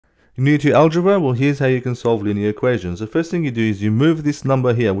New to algebra? Well, here's how you can solve linear equations. The first thing you do is you move this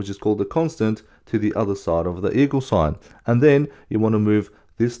number here, which is called the constant, to the other side of the equal sign. And then you want to move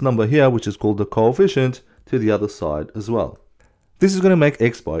this number here, which is called the coefficient, to the other side as well. This is going to make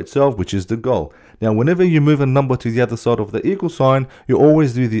x by itself, which is the goal. Now, whenever you move a number to the other side of the equal sign, you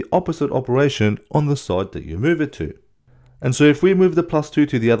always do the opposite operation on the side that you move it to. And so if we move the plus 2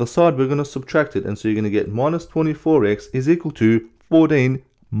 to the other side, we're going to subtract it. And so you're going to get minus 24x is equal to 14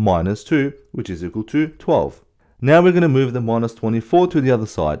 minus 2, which is equal to 12. Now we're going to move the minus 24 to the other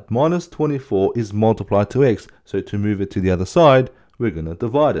side. Minus 24 is multiplied to x. So to move it to the other side, we're going to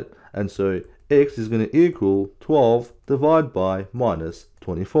divide it. And so x is going to equal 12 divided by minus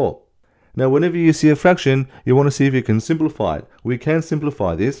 24. Now whenever you see a fraction, you want to see if you can simplify it. We can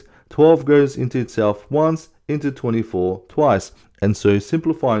simplify this. 12 goes into itself once, into 24 twice. And so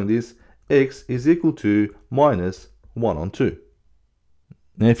simplifying this, x is equal to minus 1 on 2.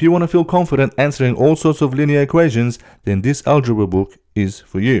 Now if you want to feel confident answering all sorts of linear equations, then this algebra book is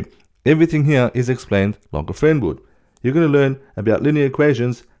for you. Everything here is explained like a friend would. You're going to learn about linear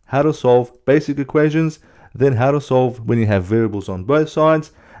equations, how to solve basic equations, then how to solve when you have variables on both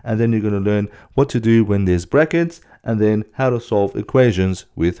sides, and then you're going to learn what to do when there's brackets, and then how to solve equations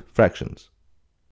with fractions.